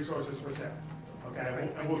some resources for sale. Okay,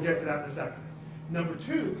 and we'll get to that in a second. Number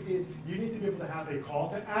two is you need to be able to have a call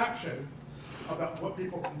to action about what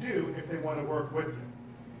people can do if they want to work with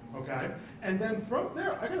you. Okay, and then from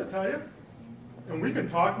there, I got to tell you. And we can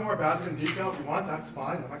talk more about it in detail if you want, that's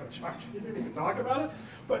fine. I'm not going to charge you, we can talk about it.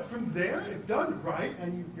 But from there, if done right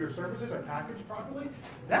and your services are packaged properly,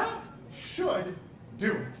 that should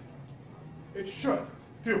do it. It should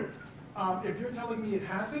do it. If you're telling me it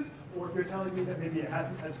hasn't, or if you're telling me that maybe it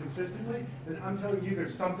hasn't as consistently, then I'm telling you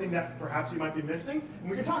there's something that perhaps you might be missing, and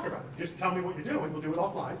we can talk about it. Just tell me what you're doing, we'll do it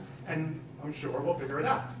offline, and I'm sure we'll figure it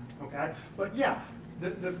out, okay? But yeah,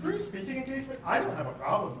 the free speaking engagement, I don't have a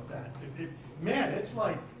problem with that. Man, it's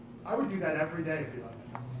like, I would do that every day if you let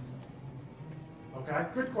me. Okay,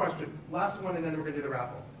 good question. Last one, and then we're going to do the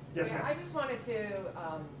raffle. Yes, Yeah, ma'am. I just wanted to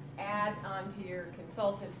add on to your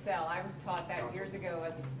consultative sell. I was taught that years ago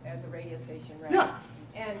as a radio station rep. Yeah.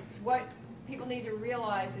 And what people need to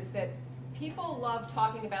realize is that people love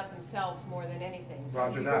talking about themselves more than anything. So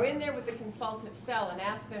Roger if you that. go in there with the consultative sell and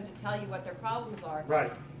ask them to tell you what their problems are,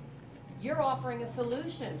 Right. you're offering a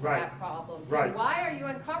solution to Right. that problem. So Right. why are you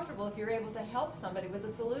uncomfortable if you're able to help somebody with a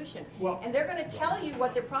solution? Well- and they're going to tell you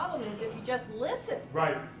what their problem is if you just listen.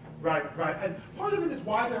 Right. And part of it is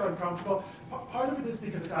why they're uncomfortable. Part of it is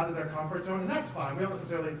because it's out of their comfort zone, and that's fine. We don't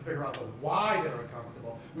necessarily need to figure out the why they're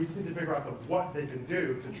uncomfortable. We just need to figure out the what they can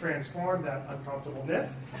do to transform that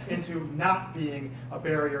uncomfortableness into not being a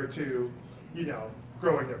barrier to,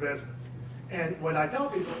 growing their business. And what I tell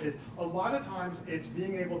people is a lot of times it's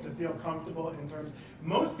being able to feel comfortable in terms,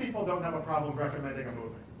 most people don't have a problem recommending a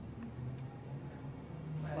movie.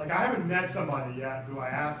 Like I haven't met somebody yet who I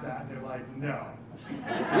asked that and they're like, no.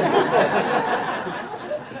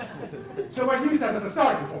 So I use that as a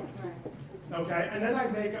starting point. Okay, and then I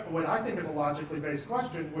make what I think is a logically based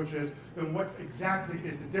question, which is, then what exactly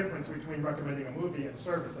is the difference between recommending a movie and a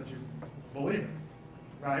service that you believe in?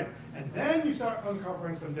 Right? And then you start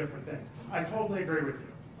uncovering some different things. I totally agree with you.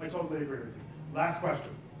 Last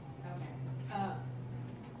question. Okay.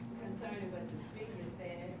 Concerning what the speaker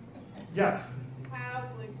said, Yes. how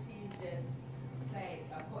would she just say,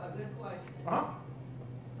 a good question, Uh-huh.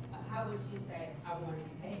 how would she say, I want to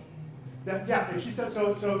be paid? If she says,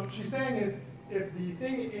 so she's saying is, if the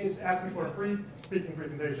thing is asking for a free speaking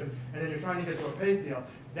presentation and then you're trying to get to a paid deal,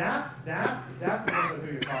 that depends on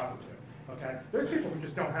who you're talking to. Okay? There's people who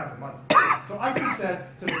just don't have the money. So I could have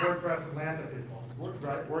said to the WordPress Atlanta people,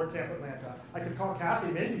 WordCamp Atlanta, I could call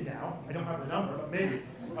Kathy maybe now. I don't have her number, but maybe.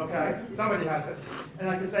 Okay? Somebody has it. And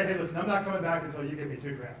I could say, hey, listen, I'm not coming back until you give me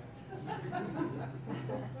 $2,000.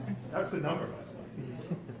 That's the number, by the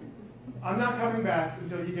way. I'm not coming back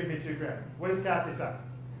until you give me $2,000. What does Kathy say?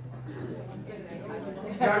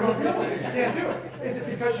 I won't be able to. You can't do it. Is it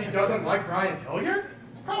because she doesn't like Brian Hilliard?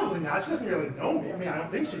 Probably not. She doesn't really know me. I mean, I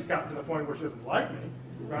don't think she's gotten to the point where she doesn't like me,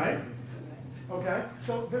 right? Okay?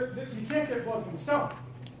 So you can't get blood from the stone.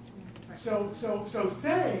 So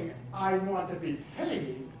saying I want to be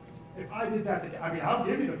paid, if I did that, I'll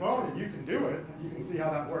give you the phone and you can do it, and you can see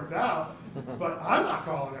how that works out, but I'm not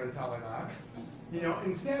calling her to tell her that.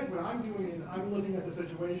 Instead, what I'm doing is I'm looking at the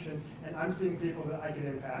situation and I'm seeing people that I can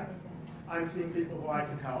impact. I'm seeing people who I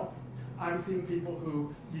can help. I'm seeing people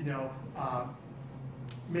who,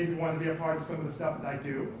 maybe want to be a part of some of the stuff that I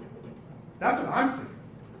do. That's what I'm seeing.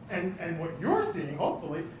 And what you're seeing,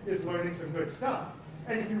 hopefully, is learning some good stuff.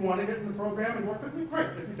 And if you want to get in the program and work with me, great.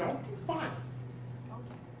 If you don't, fine.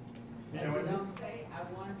 You know what I mean? Don't say, I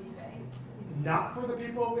want to be paid. Not for the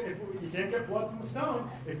people, if you can't get blood from a stone.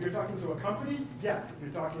 If you're talking to a company, yes. If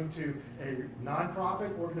you're talking to a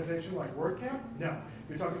nonprofit organization like WordCamp, no.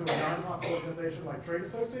 If you're talking to a nonprofit organization like trade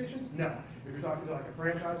associations, no. If you're talking to like a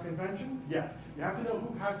franchise convention, yes. You have to know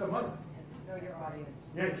who has the money. Know your audience.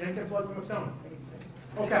 Yeah, you can't get blood from a stone.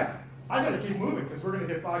 Okay, I gotta keep moving because we're gonna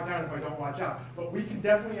get bogged down if I don't watch out. But we can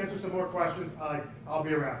definitely answer some more questions. I'll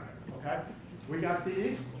be around here, okay? We got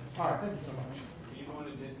these. All right, thank you so much. Are you going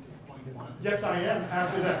to get to point one? Yes, I am,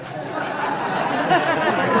 after this.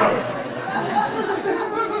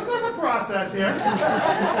 there's a process here.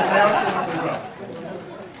 I absolutely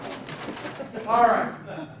will. All right.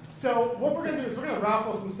 So what we're going to do is we're going to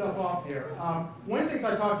raffle some stuff off here. One of the things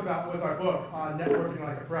I talked about was our book on networking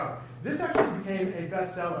like a pro. This actually became a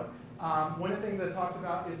bestseller. One of the things that it talks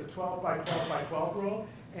about is a 12 by 12 by 12 rule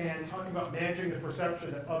and talking about managing the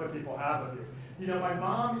perception that other people have of you. You know, my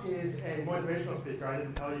mom is a motivational speaker. I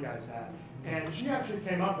didn't tell you guys that. And she actually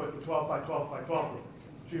came up with the 12 by 12 by 12 rule.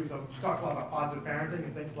 She talks a lot about positive parenting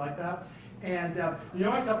and things like that. And you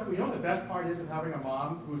know, I tell people, you know what the best part is of having a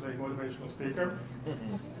mom who's a motivational speaker?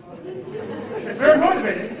 It's very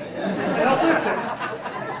motivating and uplifting.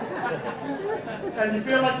 And you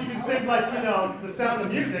feel like you can sing like, you know, The Sound of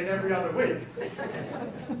Music every other week.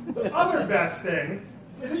 The other best thing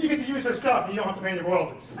is that you get to use her stuff and you don't have to pay any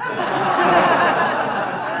royalties. Okay?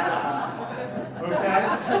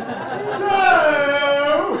 So,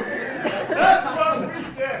 that's what we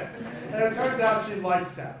did. And it turns out she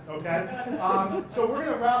likes that, okay? So we're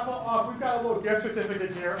going to raffle off. We've got a little gift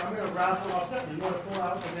certificate here. I'm going to raffle off something. You want to pull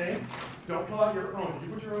out the name? Don't pull out your own. Did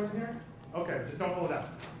you put your own in here? Okay, just don't pull it out.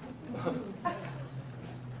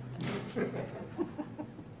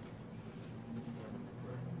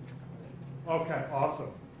 Okay,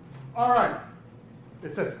 awesome. All right.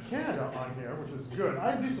 It says Canada on here, which is good.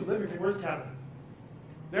 I used to live in Canada. Where's Canada?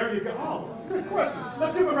 There you go. Oh, that's a good question.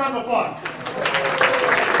 Let's give him a round of applause.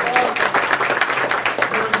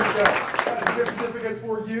 There you go. That's a gift certificate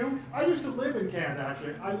for you. I used to live in Canada,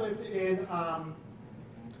 actually. I lived in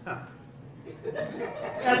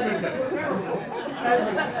Edmonton.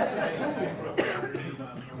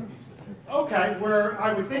 Okay, where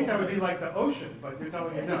I would think that would be like the ocean, but you're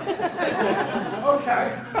telling me no.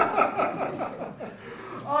 Okay.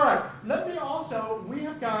 All right, let me also, we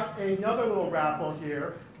have got another little raffle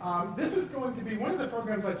here. This is going to be, one of the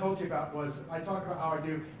programs I told you about was, I talked about how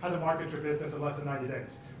to market your business in less than 90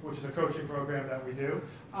 days, which is a coaching program that we do.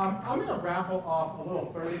 I'm going to raffle off a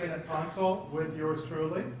little 30-minute consult with yours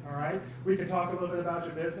truly, all right? We can talk a little bit about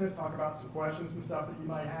your business, talk about some questions and stuff that you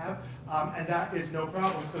might have, and that is no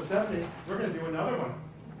problem. So Stephanie, we're going to do another one.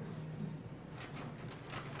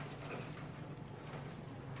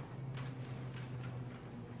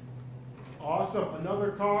 Awesome,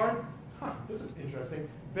 another card. This is interesting.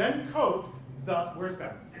 Ben Cope, where's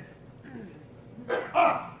Ben?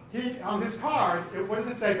 He, on his card, what does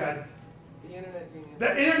it say, Ben? The Internet Genius.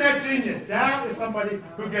 The Internet Genius. That is somebody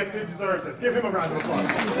who deserves this. Give him a round of applause.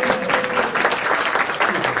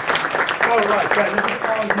 All right, Ben, you can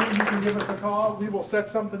call you can give us a call. We will set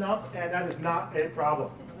something up, and that is not a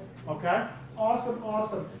problem. Okay? Awesome,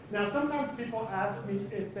 awesome. Now, sometimes people ask me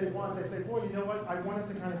if they want, they say, boy, you know what, I wanted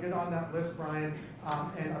to kind of get on that list, Brian,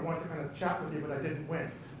 and I wanted to kind of chat with you, but I didn't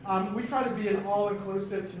win. We try to be an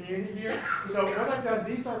all-inclusive community here. So what I've done,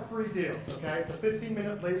 these are free deals, okay? It's a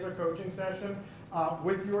 15-minute laser coaching session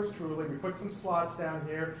with yours truly. We put some slots down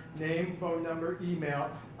here, name, phone number,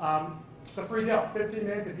 email. It's a free deal, 15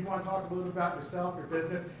 minutes. If you want to talk a little bit about yourself, your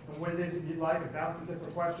business, and what it is that you'd like, and bounce some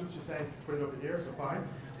different questions, just saying, just put it over here, so fine.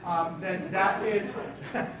 Then that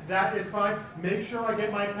is fine. Make sure I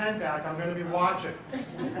get my pen back. I'm going to be watching.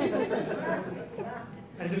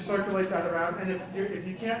 And just circulate that around. And if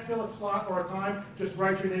you can't fill a slot or a time, just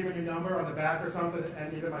write your name and your number on the back or something,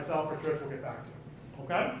 and either myself or Trish will get back to you.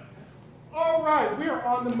 Okay? All right, we are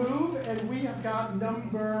on the move, and we have got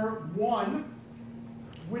number 1,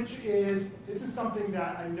 which is, this is something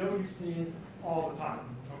that I know you've seen all the time.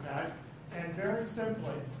 Okay? And very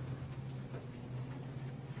simply,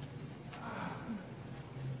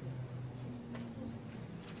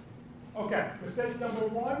 okay, mistake number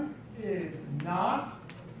 1 is not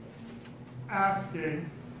asking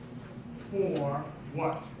for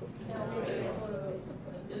what?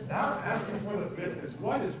 Not asking for the business.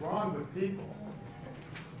 What is wrong with people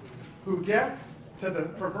who get to the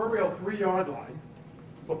proverbial 3-yard line,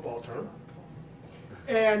 football term,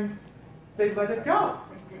 and they let it go?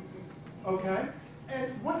 Okay?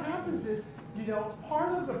 And what happens is, you know,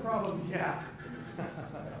 part of the problem,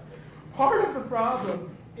 part of the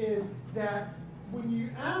problem is that when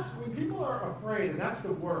people are afraid, and that's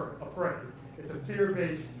the word, afraid, it's a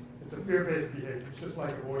fear-based behavior. It's just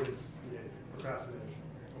like avoidance behavior, procrastination,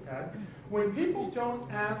 okay? When people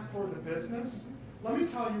don't ask for the business, let me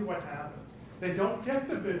tell you what happens. They don't get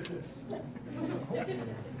the business.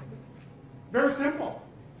 Very simple.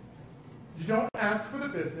 You don't ask for the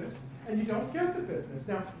business, and you don't get the business.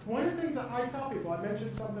 Now, one of the things that I tell people, I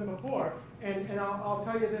mentioned something before, and I'll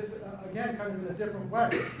tell you this again kind of in a different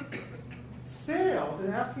way. Sales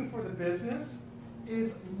and asking for the business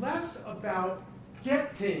is less about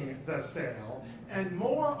getting the sale and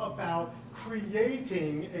more about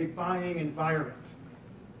creating a buying environment.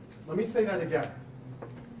 Let me say that again.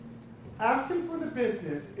 Asking for the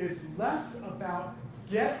business is less about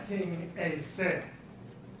getting a sale.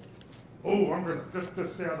 Oh, I'm going to get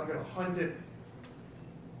this sale, I'm going to hunt it,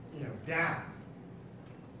 down.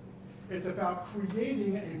 It's about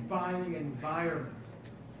creating a buying environment.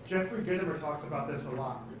 Jeffrey Gitomer talks about this a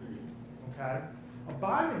lot. Okay? A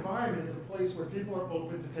buying environment is a place where people are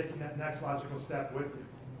open to taking that next logical step with you.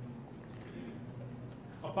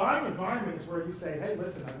 A buying environment is where you say, hey,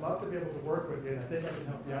 listen, I'd love to be able to work with you, and I think I can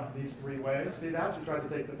help you out in these 3 ways. See that? You tried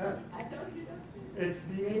to take the pen. I told you that. It's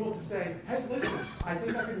being able to say, hey, listen, I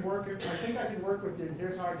think I can work with you, and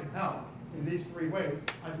here's how I can help in these 3 ways.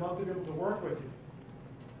 I'd love to be able to work with you.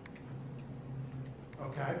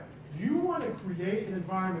 Okay? You want to create an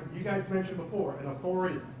environment, you guys mentioned before, an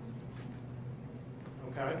authority.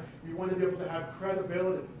 Okay? You want to be able to have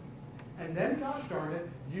credibility. And then, gosh darn it,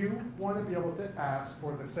 you want to be able to ask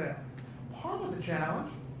for the sale. Part of the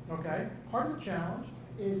challenge, okay,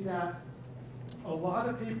 is that a lot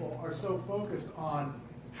of people are so focused on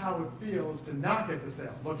how it feels to not get the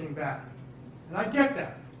sale, looking back. And I get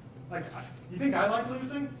that. Like, you think I like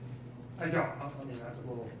losing? I don't. I mean, that's a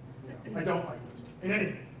little, I don't like losing in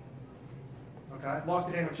anything. Okay? Lost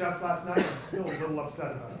a game of chess last night. I'm still a little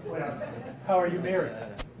upset about it. How are you married?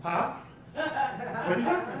 Huh? What did you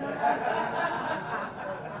say?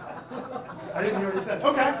 I didn't hear what you said.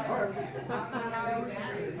 Okay.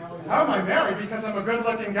 How am I married? Because I'm a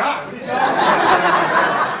good-looking guy. What are you talking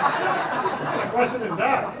about? What kind of question is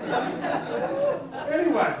that?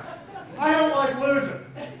 Anyway, I don't like losing,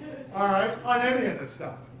 all right, on any of this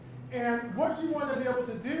stuff. And what you want to be able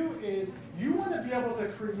to do is you want to be able to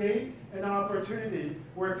create an opportunity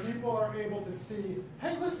where people are able to see,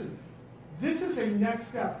 hey, listen, this is a next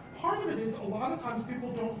step. Part of it is a lot of times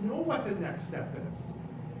people don't know what the next step is.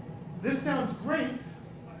 This sounds great.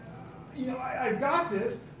 I've got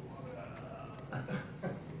this.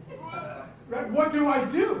 Right? What do I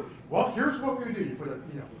do? Well, here's what we do. You put a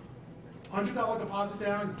 $100 deposit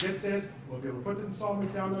down, get this, we'll be able to put the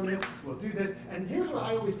installments down on this, we'll do this. And here's what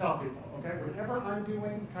I always tell people, okay? Whenever I'm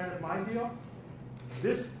doing kind of my deal, I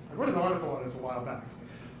wrote an article on this a while back.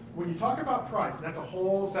 When you talk about price, and that's a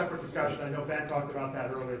whole separate discussion, I know Ben talked about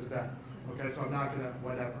that earlier today, okay, so I'm not going to,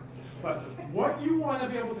 whatever. But what you want to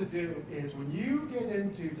be able to do is when you get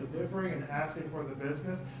into delivering and asking for the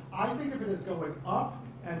business, I think of it as going up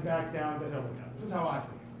and back down the hill again. This is how I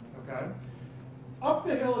think, okay? Up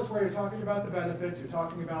the hill is where you're talking about the benefits, you're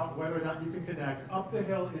talking about whether or not you can connect. Up the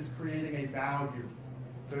hill is creating a value.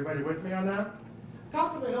 Is everybody with me on that?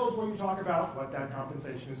 Top of the hill is where you talk about what that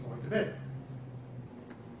compensation is going to be.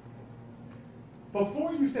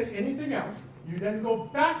 Before you say anything else, you then go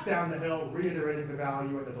back down the hill, reiterating the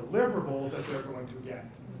value and the deliverables that they're going to get.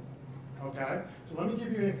 Okay? So let me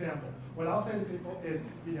give you an example. What I'll say to people is,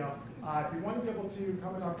 if you want to be able to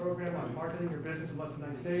come in our program on marketing your business in less than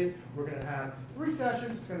 90 days, we're going to have 3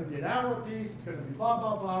 sessions. It's going to be an hour apiece. It's going to be blah,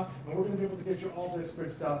 blah, blah. And we're going to be able to get you all this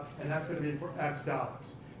good stuff, and that's going to be for X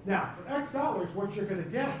dollars. Now, for X dollars, what you're going to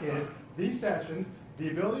get is these sessions, the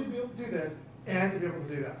ability to be able to do this, and to be able to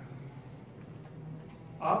do that.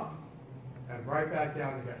 Up and right back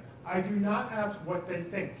down again. I do not ask what they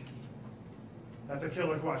think. That's a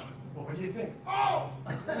killer question. Well, what do you think? Oh!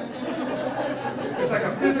 It's like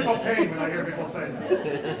a physical pain when I hear people say that.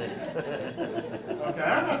 Okay,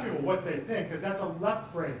 I don't ask people what they think, because that's a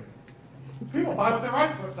left brain. People buy with their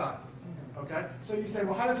right side. Okay? So you say,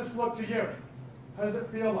 well, how does this look to you? How does it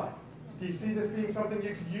feel like? Do you see this being something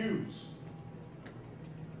you could use?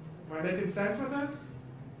 Am I making sense with this?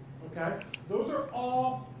 Okay? Those are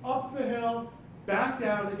all up the hill, back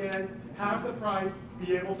down again, have the price,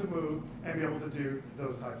 be able to move, and be able to do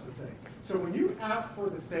those types of things. So when you ask for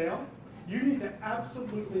the sale, you need to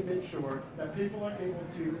absolutely make sure that people are able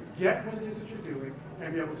to get what it is that you're doing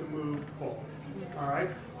and be able to move forward. All right?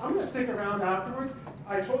 I'm going to stick around afterwards.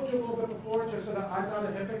 I told you a little bit before, just so that I'm not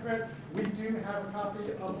a hypocrite, we do have a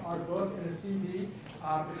copy of our book and a CD.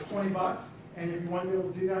 It's $20. And if you want to be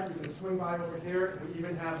able to do that, you can swing by over here. We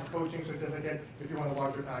even have a coaching certificate if you want a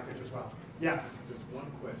larger package as well. Yes? Just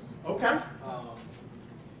one question. Okay.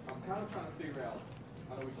 I'm kind of trying to figure out,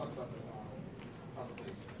 I know we talked about the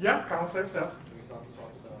consultation. Yeah, concept says. We also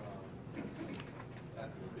talked about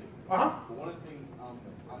after the business. Uh-huh. But one of the things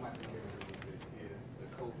I might be hearing is the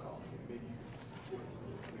cold calling. Maybe you can give us a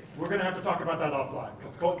little bit. We're going to have to talk about that offline.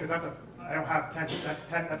 Because that's I don't have 10,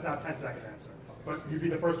 that's not a 10-second answer. But you be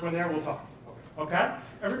the first one there, we'll talk. Okay?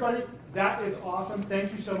 Everybody, that is awesome.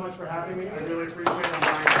 Thank you so much for having me. I really appreciate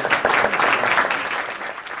it.